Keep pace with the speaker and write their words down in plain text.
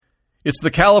It's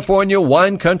the California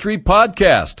Wine Country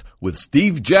Podcast with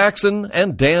Steve Jackson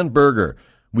and Dan Berger.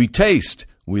 We taste,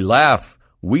 we laugh,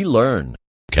 we learn.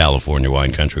 California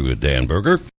Wine Country with Dan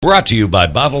Berger. Brought to you by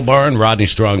Bottle Barn, Rodney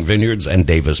Strong Vineyards, and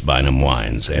Davis Bynum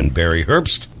Wines. And Barry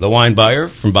Herbst, the wine buyer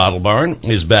from Bottle Barn,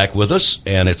 is back with us,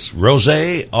 and it's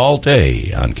Rosé all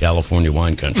day on California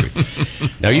Wine Country.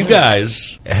 Now, you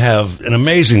guys have an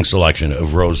amazing selection of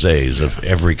rosés of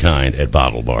every kind at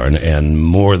Bottle Barn, and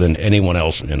more than anyone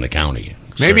else in the county.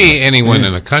 Maybe certainly. anyone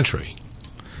in the country.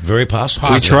 Very possible.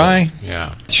 We try.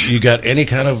 Yeah. You got any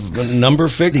kind of number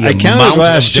figure? I counted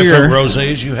last year.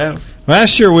 Rosés you have?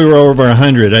 Last year we were over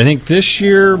 100. I think this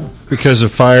year, because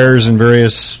of fires and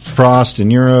various frost in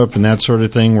Europe and that sort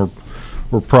of thing,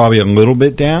 we're probably a little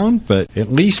bit down, but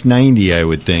at least 90, I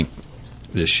would think,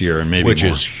 this year, and maybe Which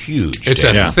more. is huge. It's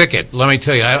Dan. a thicket. Let me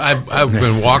tell you, I've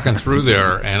been walking through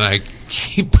there, and I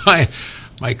keep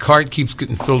my cart keeps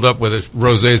getting filled up with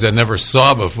rosés I never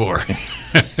saw before.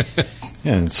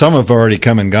 Yeah, and some have already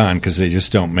come and gone because they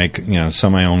just don't make,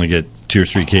 some I only get 2 or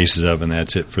 3 cases of, and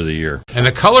that's it for the year. And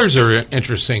the colors are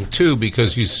interesting, too,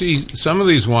 because you see some of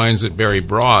these wines that Barry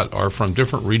brought are from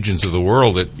different regions of the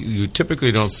world that you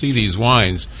typically don't see these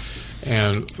wines.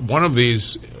 And one of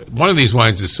these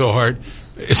wines is so hard,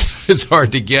 it's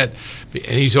hard to get, and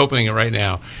he's opening it right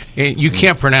now. And you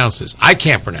can't pronounce this. I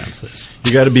can't pronounce this.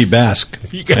 You got to be Basque,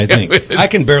 I think. I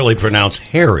can barely pronounce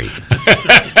Harry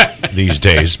these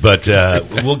days, but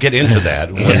we'll get into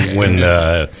that when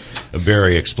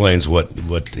Barry explains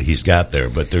what he's got there.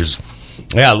 But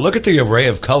look at the array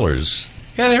of colors.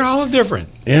 Yeah, they're all different.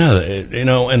 Yeah,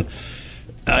 and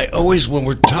I always, when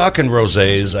we're talking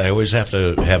rosés, I always have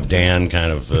to have Dan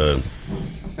kind of,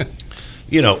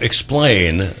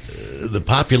 explain the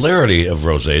popularity of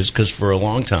rosés, because for a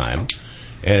long time,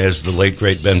 and as the late,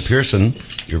 great Ben Pearson,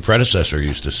 your predecessor,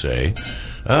 used to say,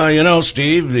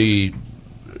 Steve, the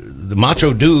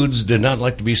macho dudes did not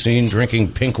like to be seen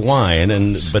drinking pink wine,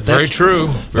 but very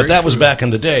true. But that was back in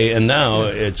the day, and now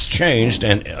it's changed,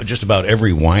 and just about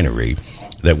every winery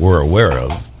that we're aware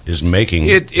of is making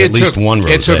at least one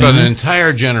rosé. It took an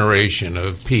entire generation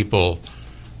of people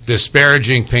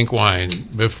disparaging pink wine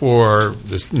before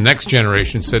this next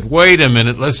generation said, wait a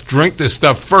minute, let's drink this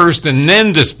stuff first and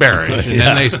then disparage. And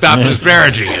then they stopped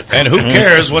disparaging it. And who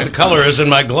cares what the color is in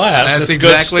my glass? That's it's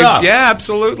exactly, good stuff. Yeah,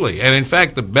 absolutely. And in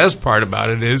fact, the best part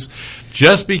about it is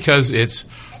just because it's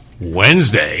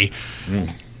Wednesday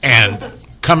and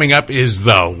coming up is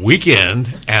the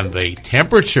weekend and the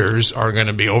temperatures are going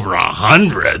to be over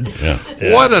 100. Yeah.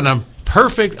 What an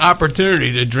perfect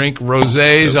opportunity to drink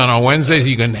rosés on a Wednesday.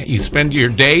 You spend your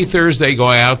day Thursday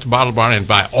going out to Bottle Barn and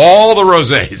buy all the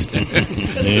rosés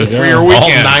for your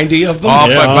weekend. All 90 of them?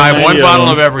 Buy one bottle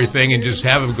of everything and just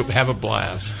have a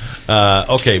blast.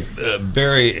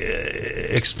 Barry,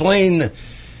 explain.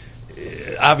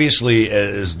 Obviously,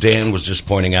 as Dan was just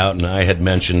pointing out, and I had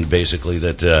mentioned basically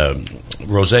that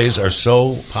rosés are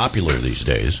so popular these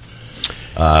days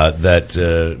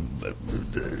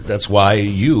that's why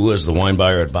you, as the wine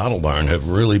buyer at Bottle Barn, have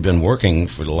really been working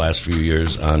for the last few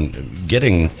years on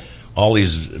getting all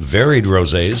these varied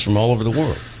rosés from all over the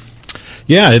world.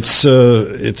 Yeah, it's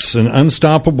an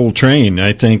unstoppable train.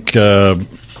 I think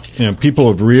people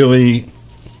have really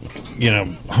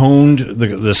honed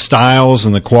the styles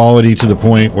and the quality to the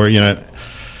point where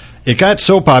it got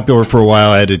so popular for a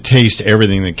while I had to taste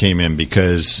everything that came in,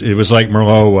 because it was like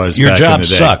Merlot was Your back job in the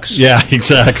day. sucks. Yeah,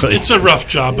 exactly. It's a rough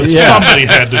job, but somebody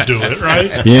had to do it,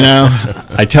 right?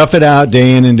 I tough it out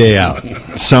day in and day out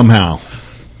somehow.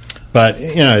 But,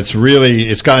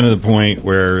 it's gotten to the point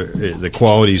where the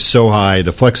quality is so high,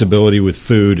 the flexibility with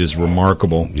food is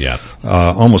remarkable. Yeah.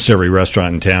 Almost every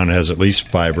restaurant in town has at least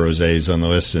 5 rosés on the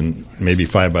list, and maybe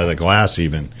 5 by the glass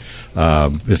even,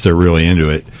 if they're really into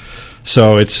it.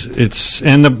 So it's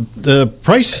and the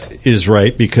price is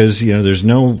right, because there's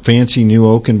no fancy new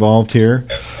oak involved here.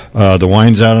 The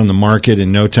wine's out on the market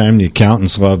in no time. The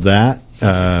accountants love that.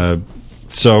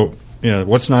 So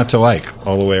what's not to like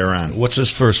all the way around? What's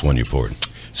this first one you poured?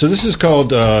 So this is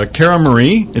called Cara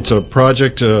Marie. It's a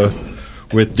project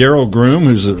with Daryl Groom,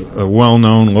 who's a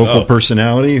well-known local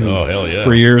personality who hell yeah.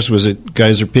 for years was at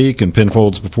Geyser Peak and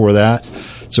Penfolds before that.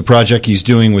 It's a project he's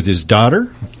doing with his daughter,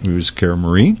 who's Cara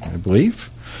Marie, I believe.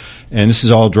 And this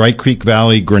is all Dry Creek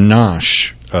Valley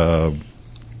Grenache.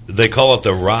 They call it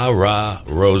the Rah-Rah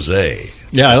Rosé.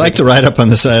 Yeah, I like to write up on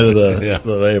the side of the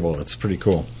label. It's pretty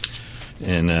cool.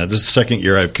 And this is the second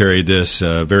year I've carried this.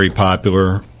 Very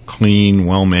popular, clean,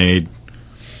 well-made,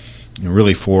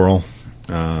 really floral.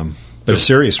 But a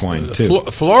serious wine, too.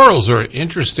 Florals are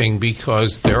interesting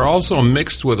because they're also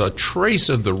mixed with a trace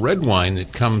of the red wine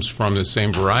that comes from the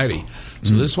same variety.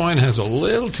 So this wine has a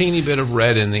little teeny bit of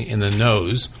red in the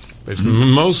nose, but it's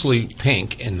mostly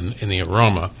pink in the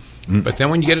aroma. But then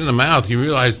when you get it in the mouth, you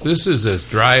realize this is as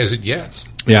dry as it gets.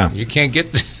 Yeah. You can't get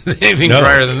anything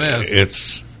drier than this.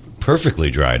 It's perfectly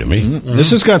dry to me.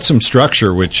 This has got some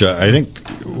structure, which I think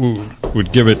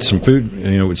would give it some food.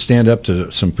 Would stand up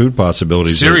to some food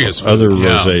possibilities. Serious that other food,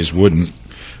 yeah. rosés wouldn't.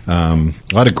 A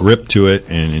lot of grip to it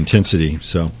and intensity.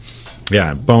 So,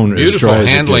 yeah, bone Beautiful as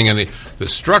dry handling, as it and gets. the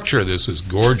structure of this is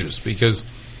gorgeous because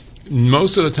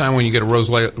most of the time when you get a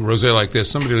rosé like this,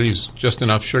 somebody leaves just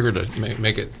enough sugar to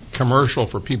make it commercial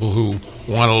for people who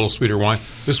want a little sweeter wine.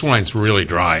 This wine's really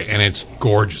dry, and it's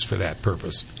gorgeous for that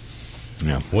purpose.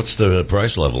 Yeah. What's the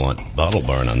price level on Bottle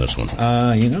Barn on this one?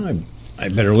 I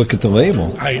better look at the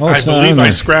label. I it's not believe on I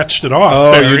there. scratched it off.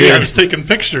 Oh, Barry. you did? I was taking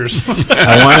pictures.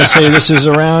 I want to say this is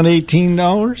around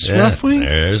 $18, roughly.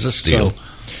 There's a steal.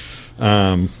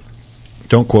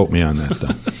 Don't quote me on that,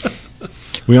 though.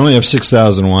 We only have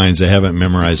 6,000 wines. I haven't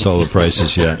memorized all the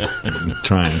prices yet. I'm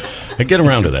trying. Hey, get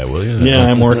around to that, will you? Yeah,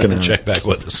 I'm working on it. Check back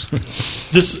with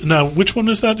us. Now, which one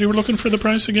is that you were looking for the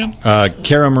price again?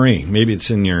 Cara Marie. Maybe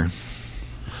it's in your...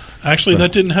 Actually,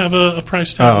 that didn't have a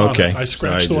price tag on okay. it. I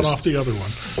scratched the one off the other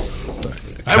one.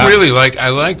 I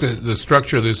like the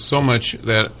structure of this so much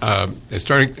that I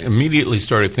immediately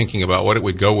started thinking about what it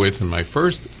would go with, and my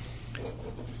first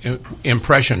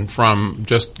impression from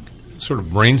just sort of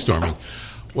brainstorming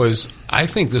was I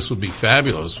think this would be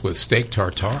fabulous with steak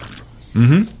tartare.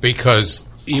 Because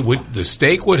the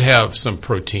steak would have some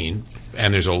protein,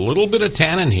 and there's a little bit of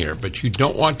tannin here, but you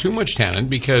don't want too much tannin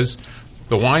because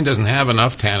the wine doesn't have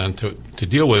enough tannin to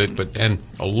deal with it. But then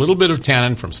a little bit of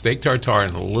tannin from steak tartare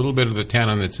and a little bit of the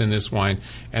tannin that's in this wine,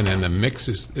 and then the mix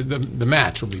is the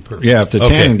match will be perfect. Yeah, if the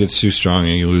tannin gets too strong,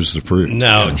 you lose the fruit.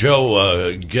 Now,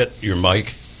 Joe, get your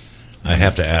mic. I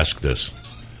have to ask this.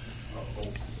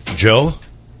 Joe?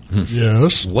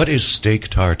 Yes. What is steak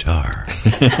tartare?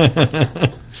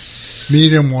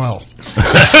 Medium well.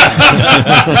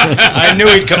 I knew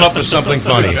he'd come up with something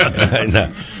funny.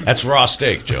 No, that's raw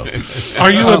steak, Joe.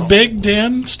 Are you a big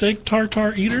Dan steak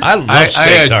tartare eater? I love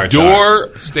steak tartare. I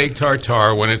adore steak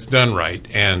tartare when it's done right,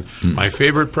 and my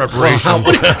favorite preparation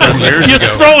from years You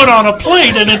ago. throw it on a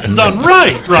plate and it's done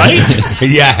right?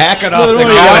 You hack it off the Well,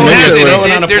 ground mix and it throw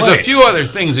it on a There's a plate. few other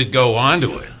things that go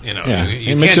onto it. Yeah,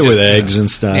 you mix can't it with just- eggs and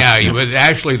stuff. Yeah, but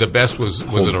actually the best was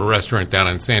at a restaurant down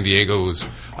in San Diego. It was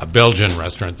a Belgian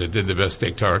restaurant that did the best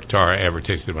steak tartare I ever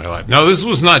tasted in my life. No, this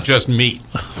was not just meat.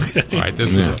 All right,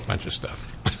 this was a bunch of stuff.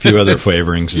 A few other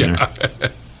flavorings in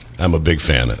there. I'm a big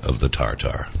fan of the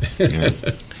tartare.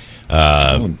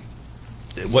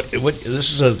 What?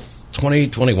 This is a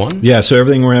 2021? Yeah, so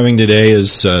everything we're having today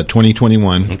is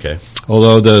 2021. Okay.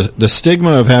 Although the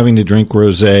stigma of having to drink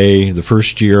rosé the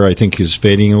first year, I think, is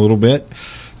fading a little bit.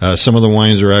 Some of the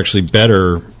wines are actually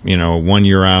better, 1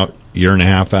 year out, year and a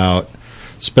half out,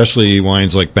 especially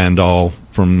wines like Bandol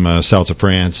from south of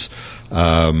France.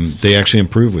 They actually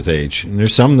improve with age. And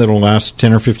there's some that will last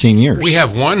 10 or 15 years. We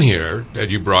have one here that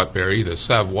you brought, Barry, the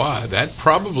Savoie. That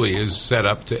probably is set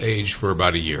up to age for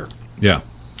about a year. Yeah.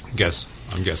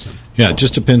 I'm guessing. Yeah, it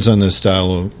just depends on the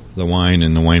style of the wine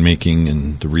and the winemaking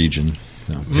and the region.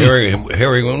 So.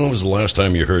 Harry, when was the last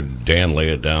time you heard Dan lay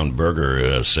it down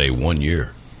Burger say 1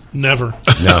 year? Never.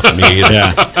 No, me either.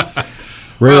 Yeah.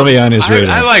 Rarely on his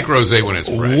radar. I like rosé when it's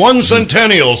fresh. 1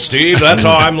 centennial, Steve. That's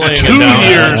how I'm laying it 2 down.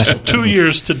 years. 2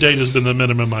 years to date has been the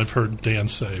minimum I've heard Dan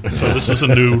say. So this is a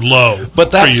new low.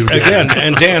 But that's, for you, Dan. again,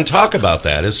 and Dan, talk about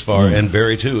that as far, and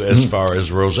Barry too, as far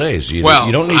as rosés. You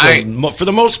don't need to, for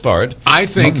the most part, I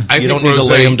think you don't need to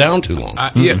lay them down too long.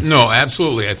 No,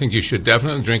 absolutely. I think you should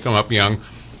definitely drink them up young.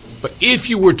 But if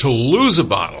you were to lose a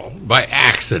bottle by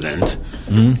accident,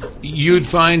 you'd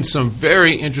find some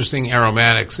very interesting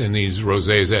aromatics in these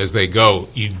rosés as they go.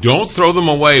 You don't throw them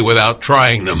away without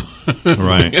trying them.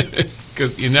 Right.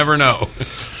 Because you never know.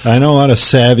 I know a lot of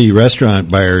savvy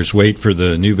restaurant buyers wait for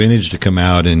the new vintage to come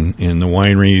out, and the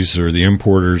wineries or the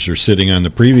importers are sitting on the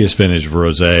previous vintage of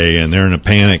rosé, and they're in a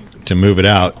panic to move it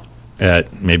out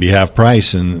at maybe half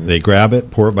price, and they grab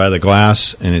it, pour it by the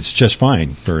glass, and it's just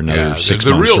fine for another 6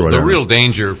 months or whatever. The real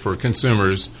danger for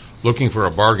consumers looking for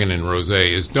a bargain in rosé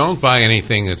is don't buy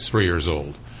anything that's 3 years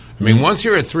old. I mean, once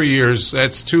you're at 3 years,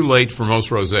 that's too late for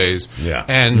most rosés. Yeah.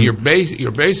 And you're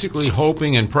basically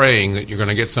hoping and praying that you're going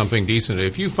to get something decent.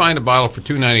 If you find a bottle for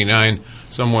 $2.99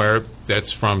 somewhere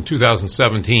that's from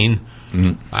 2017,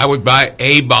 I would buy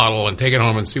a bottle and take it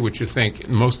home and see what you think.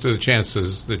 Most of the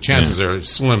chances are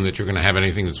slim that you're going to have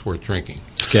anything that's worth drinking.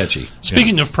 Sketchy.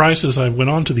 Speaking of prices, I went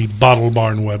on to the Bottle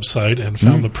Barn website and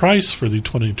found the price for the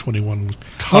 2021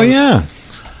 Oh, yeah.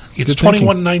 It's Good thinking.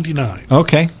 $21.99.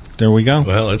 Okay. there we go.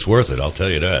 Well, it's worth it, I'll tell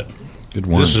you that. Good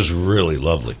one. This is really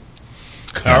lovely.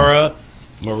 Cara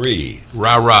Marie.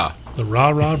 Rah-rah. The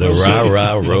rah-rah The rosé.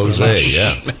 rah-rah rosé,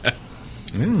 yeah.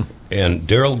 And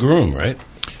Daryl Groom, right?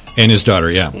 And his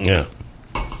daughter, yeah. Yeah.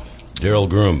 Daryl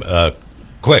Groom.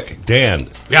 Quick, Dan.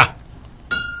 Yeah.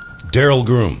 Daryl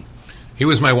Groom. He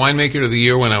was my winemaker of the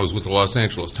year when I was with the Los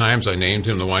Angeles Times. I named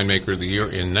him the winemaker of the year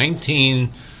in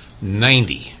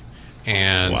 1990.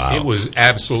 And Wow. it was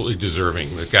absolutely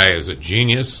deserving. The guy is a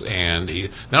genius, and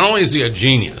not only is he a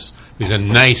genius, he's a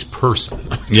nice person.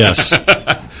 Yes.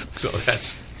 So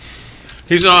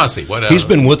he's an Aussie. Whatever. He's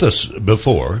been with us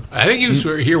before. I think he was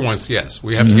here once. Yes,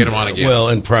 we have to get him on again. Well,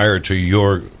 and prior to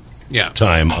your yeah.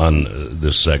 time on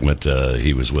this segment,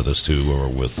 he was with us too, or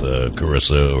with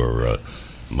Carissa or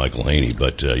Michael Haney.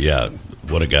 But yeah,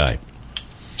 what a guy.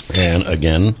 And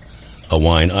again, a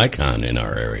wine icon in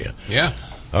our area. Yeah.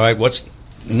 All right, what's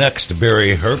next,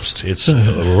 Barry Herbst? It's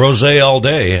Rosé all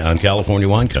day on California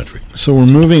Wine Country. So we're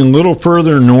moving a little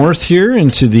further north here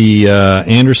into the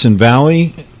Anderson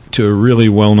Valley to a really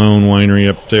well-known winery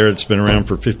up there. It's been around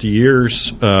for 50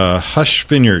 years, Hush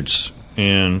Vineyards.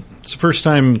 And it's the first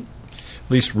time, at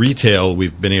least retail,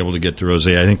 we've been able to get the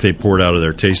rosé. I think they poured out of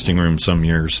their tasting room some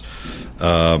years.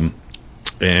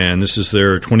 And this is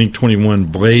their 2021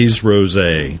 Blaze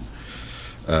Rosé,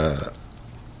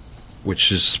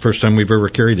 which is the first time we've ever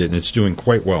carried it, and it's doing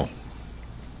quite well.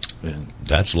 And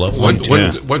That's lovely.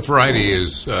 What variety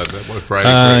is what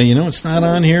variety? it's not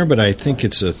on here, but I think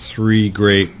it's a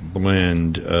 3-grape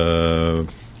blend.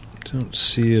 Don't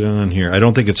see it on here. I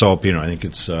don't think it's all Pinot. I think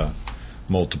it's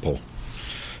multiple.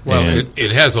 Well,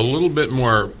 it has a little bit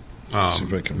more see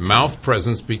if I can- mouth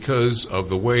presence because of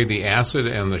the way the acid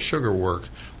and the sugar work.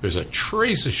 There's a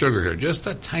trace of sugar here, just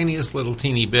the tiniest little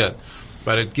teeny bit,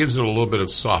 but it gives it a little bit of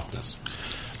softness.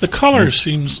 The color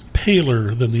seems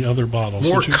paler than the other bottles.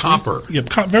 More Would you copper. agree?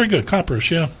 Yeah, very good.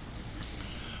 Copperish, yeah.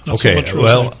 Not so Okay, much rosé.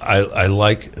 well, I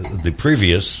like the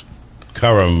previous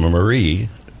Cara Marie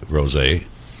Rosé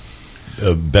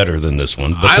better than this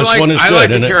one, but this one is good. I like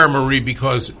the isn't it? Cara Marie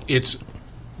because it's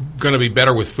going to be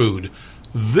better with food.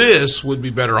 This would be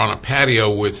better on a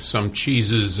patio with some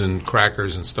cheeses and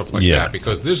crackers and stuff like Yeah. that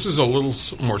because this is a little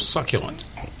more succulent.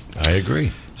 I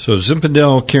agree. So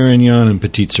Zinfandel, Carignan, and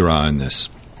Petit Syrah in this.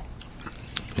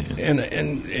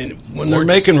 And when they're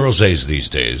making rosés these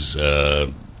days,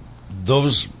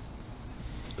 those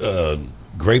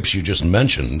grapes you just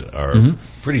mentioned are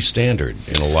pretty standard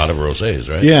in a lot of rosés,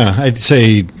 right? Yeah, I'd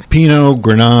say Pinot,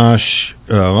 Grenache,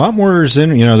 a lot more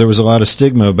Zin. There was a lot of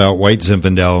stigma about white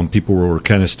Zinfandel, and people were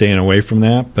kind of staying away from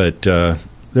that. But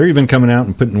they're even coming out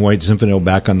and putting white Zinfandel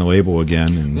back on the label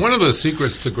again. And One of the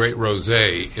secrets to great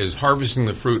rosé is harvesting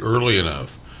the fruit early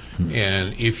enough.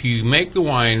 And if you make the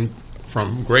wine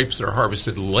from grapes that are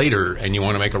harvested later and you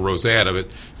want to make a rosé out of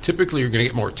it, typically you're going to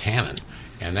get more tannin.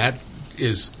 And that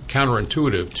is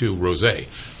counterintuitive to rosé.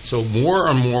 So more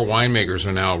and more winemakers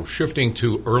are now shifting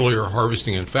to earlier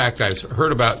harvesting. In fact, I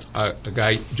heard about a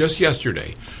guy just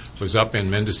yesterday was up in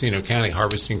Mendocino County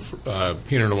harvesting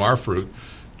Pinot Noir fruit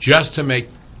just to make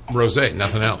rosé,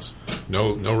 nothing else.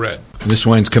 No red. this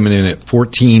wine's coming in at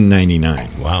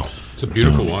 $14.99. Wow. It's a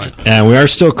beautiful wine. And we are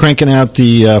still cranking out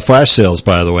the flash sales,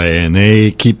 by the way, and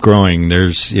they keep growing.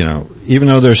 There's, even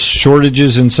though there's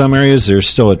shortages in some areas, there's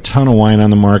still a ton of wine on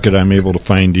the market. I'm able to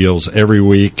find deals every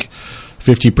week,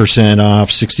 50% off,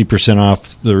 60%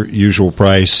 off the usual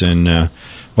price, and a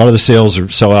lot of the sales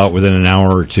sell out within an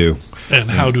hour or two. And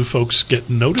how do folks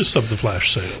get notice of the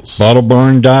flash sales?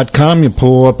 Bottlebarn.com, you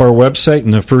pull up our website,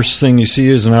 and the first thing you see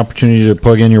is an opportunity to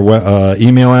plug in your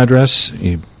email address.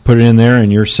 You put it in there,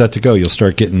 and you're set to go. You'll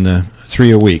start getting the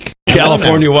 3 a week.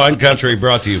 California Wine Country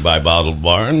brought to you by Bottled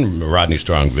Barn, Rodney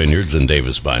Strong Vineyards, and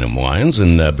Davis Bynum Wines.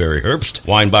 And Barry Herbst,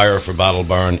 wine buyer for Bottled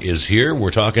Barn, is here.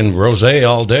 We're talking rosé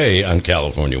all day on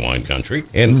California Wine Country.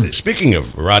 And speaking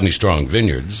of Rodney Strong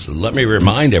Vineyards, let me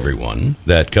remind everyone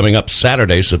that coming up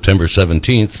Saturday, September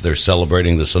 17th, they're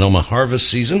celebrating the Sonoma harvest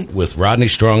season with Rodney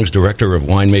Strong's director of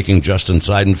winemaking, Justin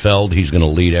Seidenfeld. He's going to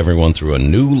lead everyone through a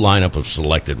new lineup of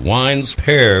selected wines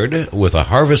paired with a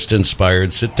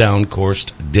harvest-inspired sit-down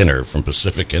coursed dinner from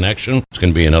Pacific Connection. It's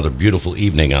going to be another beautiful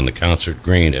evening on the concert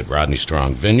green at Rodney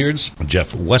Strong Vineyards.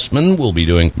 Jeff Westman will be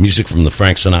doing music from the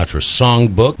Frank Sinatra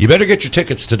songbook. You better get your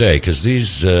tickets today because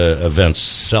these events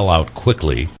sell out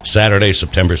quickly. Saturday,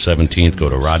 September 17th, go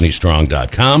to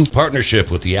rodneystrong.com. Partnership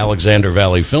with the Alexander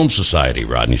Valley Film Society.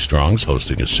 Rodney Strong's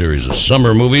hosting a series of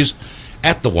summer movies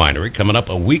at the winery. Coming up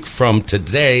a week from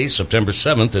today, September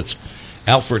 7th, it's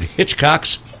Alfred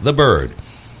Hitchcock's The Bird.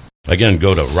 Again,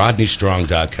 go to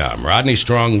rodneystrong.com. Rodney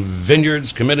Strong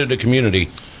Vineyards, committed to community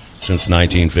since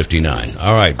 1959.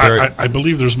 All right, Barry. I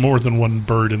believe there's more than one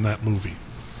bird in that movie.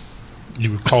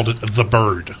 You called it The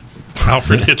Bird.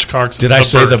 Alfred Hitchcock's Did I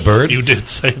say The Bird? You did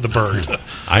say The Bird.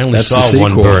 I only That's the saw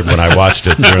one sequel. bird when I watched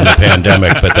it during the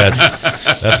pandemic, but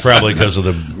that's probably because of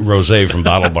the rosé from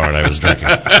Bottle Barn I was drinking.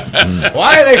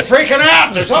 Why are they freaking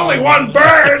out? There's only one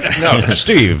bird. No,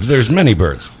 Steve, there's many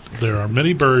birds. There are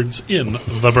many birds in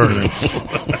The Birds.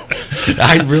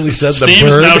 I really said the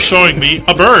Steve's bird. now showing me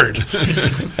a bird.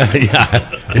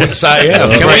 Yeah, yes, I am.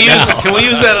 Can we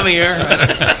use that on the air?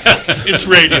 It's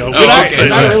radio. Did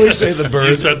I really say the bird?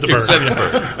 You said the bird.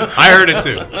 I heard it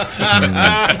too.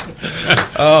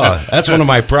 Oh, that's one of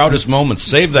my proudest moments.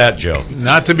 Save that, Joe.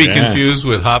 Not to be confused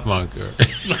with Hop Monk.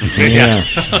 Yeah.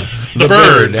 The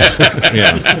Birds.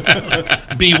 Yeah.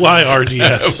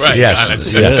 BYRDS. Right.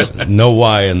 Yes. No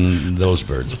Y in those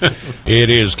birds. It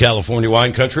is California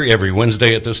Wine Country every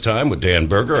Wednesday at this time with Dan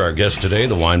Berger. Our guest today,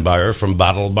 the wine buyer from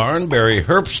Bottle Barn, Barry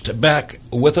Herbst, back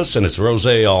with us, and it's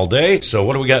rosé all day. So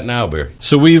what do we got now, Barry?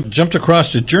 So we've jumped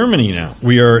across to Germany now.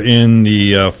 We are in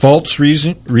the Pfalz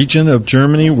region of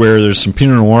Germany where there's some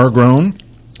Pinot Noir grown.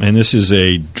 And this is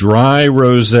a dry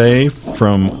rosé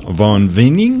from von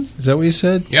Winning. Is that what you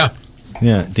said? Yeah.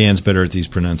 Yeah, Dan's better at these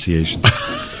pronunciations.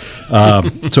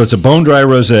 So it's a bone-dry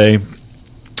rosé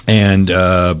and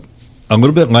a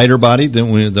little bit lighter bodied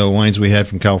than the wines we had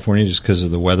from California just because of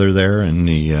the weather there and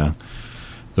the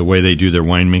way they do their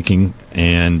winemaking.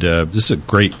 And this is a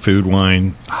great food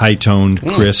wine, high-toned,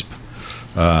 crisp,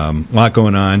 a lot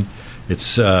going on.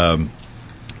 It's Dan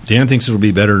thinks it'll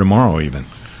be better tomorrow even.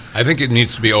 I think it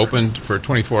needs to be opened for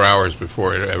 24 hours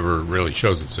before it ever really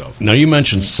shows itself. Now, you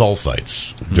mentioned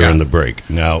sulfites during the break.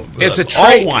 Now, It's a all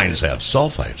trait. wines have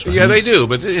sulfites, right? Yeah, they do.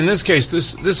 But in this case,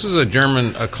 this is a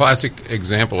classic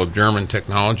example of German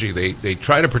technology. They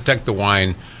try to protect the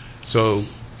wine so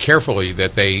carefully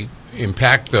that they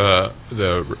impact it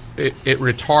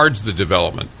retards the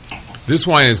development. This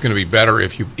wine is going to be better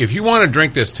if you want to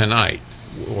drink this tonight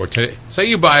or today. Say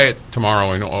you buy it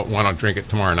tomorrow and want to drink it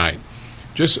tomorrow night.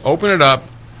 Just open it up.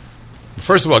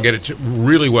 First of all, get it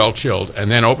really well chilled,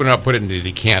 and then open it up, put it in a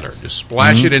decanter. Just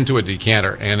splash it into a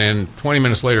decanter, and then 20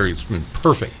 minutes later, it's been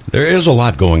perfect. There is a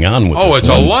lot going on with this. Oh, it's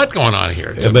one. a lot going on here.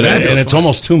 It's Yeah, and it's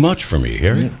almost too much for me,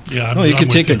 Harry. Yeah, Well, you could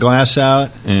with take a glass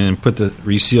out and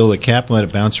reseal the cap and let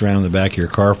it bounce around in the back of your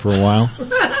car for a while.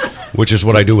 Which is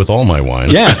what I do with all my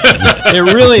wines. Yeah, it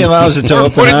really allows it to Or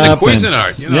open put it in the up.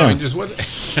 Cuisinart, yeah. and just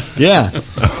Yeah.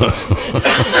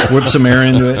 Whip some air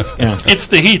into it. Yeah, It's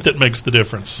the heat that makes the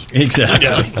difference. exactly.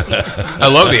 Yeah. I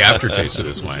love the aftertaste of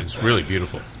this wine. It's really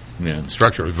beautiful. Yeah.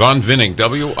 Structure. Von Winning,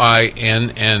 Winning,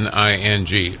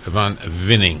 Von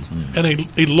Winning. And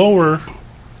a lower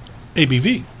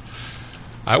ABV.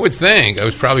 I would think it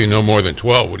was probably no more than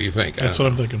 12. What do you think? That's what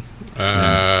I'm thinking.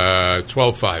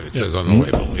 12.5, it says on the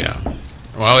label, yeah.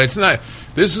 Well, it's not.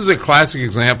 This is a classic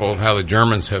example of how the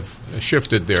Germans have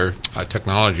shifted their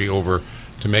technology over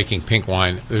to making pink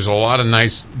wine. There's a lot of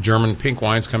nice German pink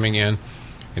wines coming in,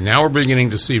 and now we're beginning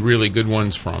to see really good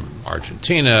ones from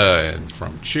Argentina and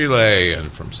from Chile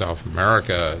and from South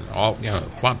America, and all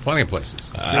plenty of places.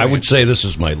 I would say this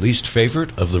is my least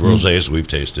favorite of the rosés we've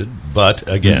tasted, but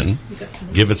again,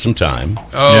 give it some time.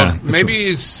 Yeah.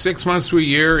 Maybe 6 months to a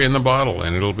year in the bottle,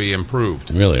 and it'll be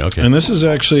improved. Really? Okay. And this is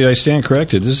actually, I stand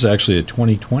corrected, this is actually a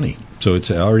 2020. So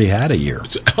it's already had a year.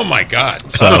 Oh, my God.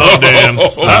 Uh-oh, Dan.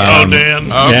 Uh-oh, Dan.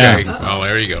 Okay. Yeah. Well,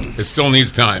 there you go. It still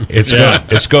needs time.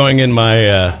 It's going in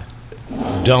my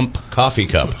dump coffee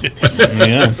cup.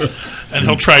 Yeah. And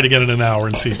he'll try to get it in an hour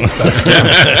and see if it's better.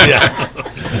 Yeah.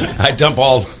 I dump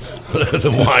all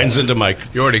the wines into my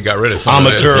You already got rid of some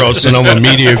Amaturo of this. Sonoma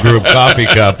Media Group coffee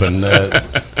cup, and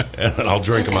I'll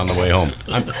drink them on the way home.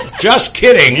 I'm just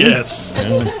kidding. Yes.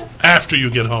 After you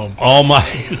get home. All my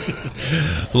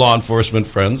law enforcement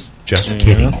friends, just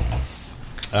kidding.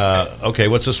 Okay,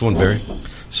 what's this one, Barry?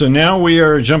 So now we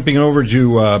are jumping over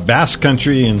to Basque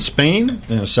Country in Spain,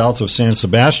 south of San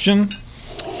Sebastian.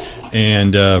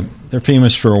 And they're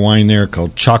famous for a wine there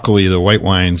called Chocolate, the white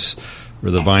wines,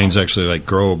 where the vines actually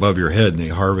grow above your head and they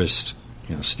harvest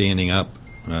standing up.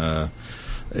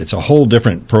 It's a whole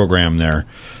different program there.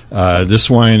 This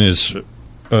wine is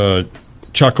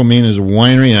Chocomine is a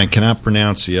winery, and I cannot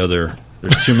pronounce the other.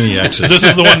 There's too many X's. This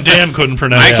is the one Dan couldn't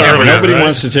pronounce I can't earlier, Nobody right?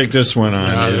 wants to take this one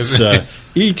on. No, It's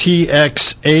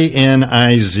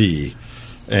ETXANIZ,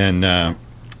 and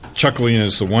Chocolina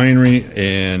is the winery.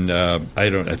 And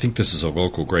I think this is a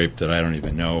local grape that I don't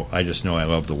even know. I just know I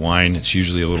love the wine. It's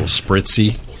usually a little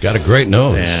spritzy Got a great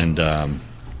nose. and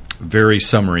very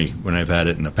summery when I've had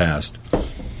it in the past.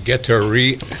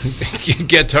 Guitaraico,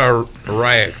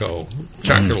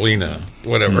 Chocolina,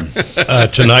 whatever.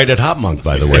 Tonight at Hop Monk,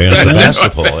 by the way, on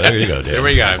Sebastopol. There you go, Dan. There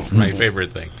we go. My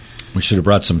favorite thing. We should have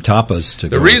brought some tapas to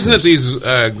The go reason with that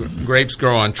this. these grapes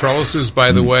grow on trellises,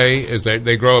 by the way, is that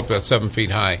they grow up about 7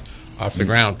 feet high off the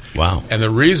ground. Wow. And the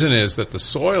reason is that the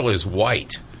soil is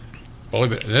white.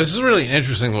 Believe it. And this is really an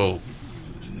interesting little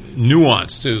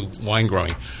nuance to wine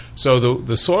growing. So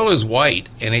the soil is white,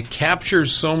 and it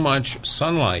captures so much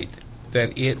sunlight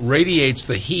that it radiates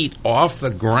the heat off the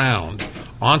ground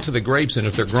onto the grapes, and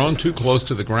if they're grown too close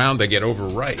to the ground, they get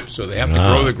overripe. So they have to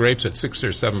grow the grapes at 6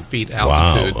 or 7 feet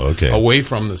altitude away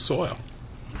from the soil.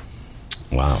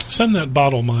 Wow. Send that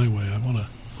bottle my way. I want to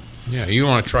Yeah, you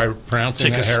want to try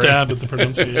pronouncing take that, a Harry? stab at the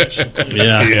pronunciation.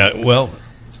 Yeah. Well,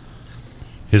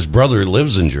 his brother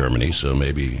lives in Germany, so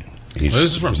maybe he's. Well,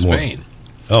 this is from Spain.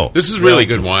 Oh. This is really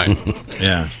good wine.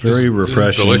 Yeah, very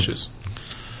refreshing. This is delicious.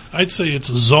 I'd say it's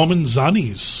Zomen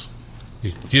Zanis.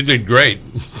 You did great.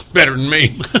 Better than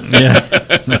me.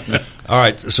 Yeah. All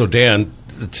right, so Dan,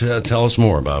 tell us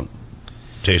more about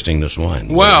tasting this wine.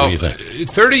 Well, what do you think?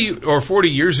 30 or 40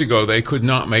 years ago, they could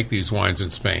not make these wines in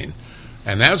Spain.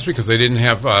 And that was because they didn't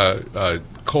have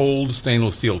cold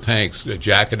stainless steel tanks,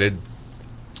 jacketed,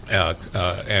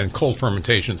 and cold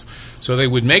fermentations. So they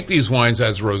would make these wines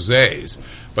as rosés,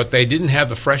 but they didn't have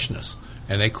the freshness.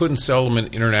 And they couldn't sell them in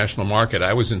the international market.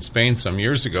 I was in Spain some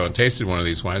years ago and tasted one of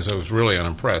these wines. I was really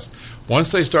unimpressed.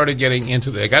 Once they started getting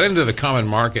they got into the common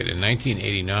market in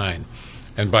 1989,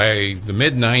 and by the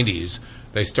mid-90s,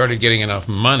 they started getting enough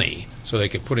money so they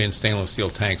could put in stainless steel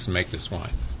tanks and make this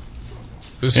wine.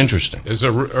 This Interesting. is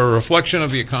a reflection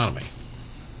of the economy.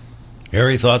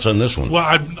 Harry, thoughts on this one?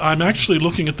 Well, I'm actually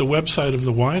looking at the website of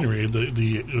the winery.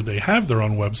 They have their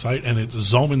own website, and it's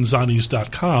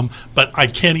zomenzanis.com, but I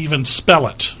can't even spell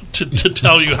it to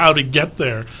tell you how to get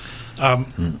there.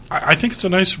 I think it's a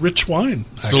nice, rich wine.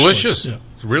 It's delicious. Yeah.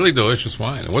 It's really delicious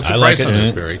wine. What's the price on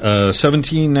it, Barry?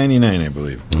 $17.99, I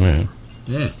believe.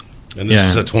 Yeah. And this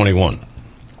is a 21.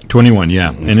 21,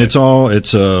 yeah. And it's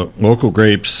local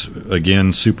grapes,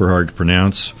 again, super hard to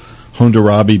pronounce.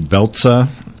 Hondurabi Belza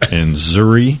and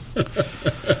Zuri.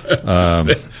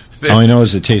 All I know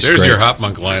is it tastes great. There's your Hop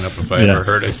Monk lineup if I ever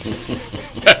heard it.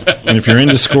 And if you're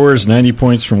into scores, 90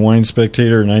 points from Wine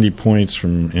Spectator, 90 points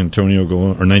from Antonio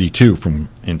Goloni, or 92 from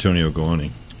Antonio Goloni.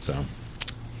 So,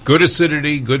 good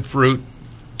acidity, good fruit,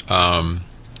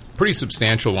 pretty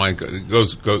substantial wine.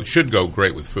 Should go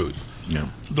great with food. Yeah.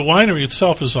 The winery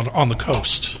itself is on the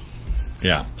coast.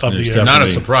 Yeah, of the not a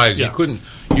surprise. Yeah. You couldn't.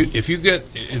 If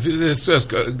this just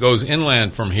goes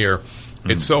inland from here,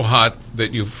 it's so hot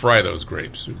that you fry those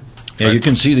grapes. Yeah, you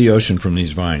can see the ocean from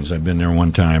these vines. I've been there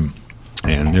one time,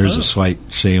 and there's a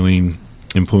slight saline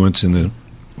influence in the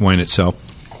wine itself.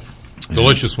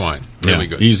 Delicious wine, really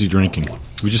good, easy drinking.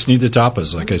 We just need the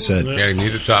tapas, like I said. Yeah, you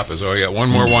need the tapas. Oh, yeah, one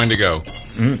more wine to go.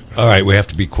 All right, we have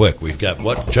to be quick. We've got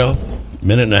what, Joe? A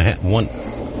minute and a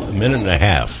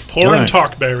half. Pour and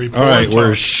talk, Barry. All right,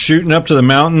 we're shooting up to the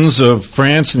mountains of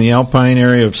France in the alpine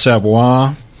area of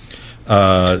Savoie.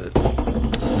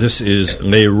 This is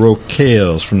Les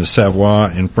Rocailles from the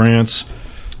Savoie in France.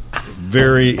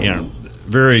 Very,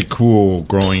 very cool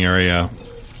growing area.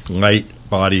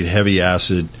 Light-bodied, heavy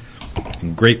acid,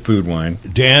 and great food wine.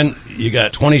 Dan, you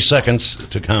got 20 seconds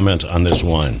to comment on this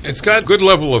wine. It's got good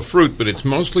level of fruit, but it's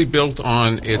mostly built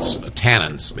on its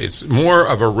tannins. It's more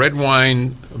of a red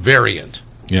wine variant.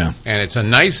 Yeah. And it's a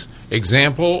nice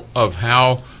example of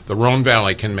how the Rhone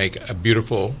Valley can make a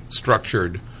beautiful,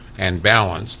 structured, and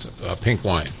balanced pink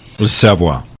wine. It's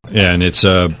Savoie. Yeah, and it's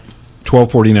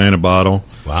 $12.49 a bottle.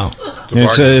 Wow.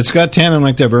 It's got tannin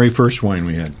like that very first wine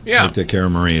we had. Yeah. Like the Cara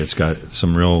Marie. It's got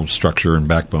some real structure and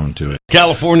backbone to it.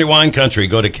 California Wine Country.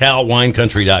 Go to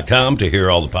calwinecountry.com to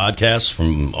hear all the podcasts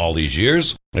from all these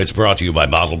years. It's brought to you by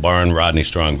Bottle Barn, Rodney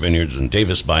Strong Vineyards, and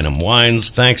Davis Bynum Wines.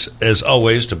 Thanks, as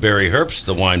always, to Barry Herbst,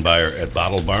 the wine buyer at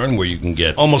Bottle Barn, where you can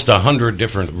get almost 100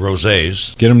 different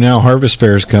rosés. Get them now. Harvest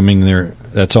Fair is coming there.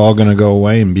 That's all going to go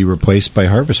away and be replaced by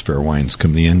Harvest Fair wines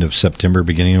come the end of September,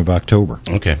 beginning of October.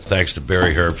 Okay. Thanks to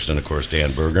Barry Herbst and, of course,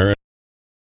 Dan Berger.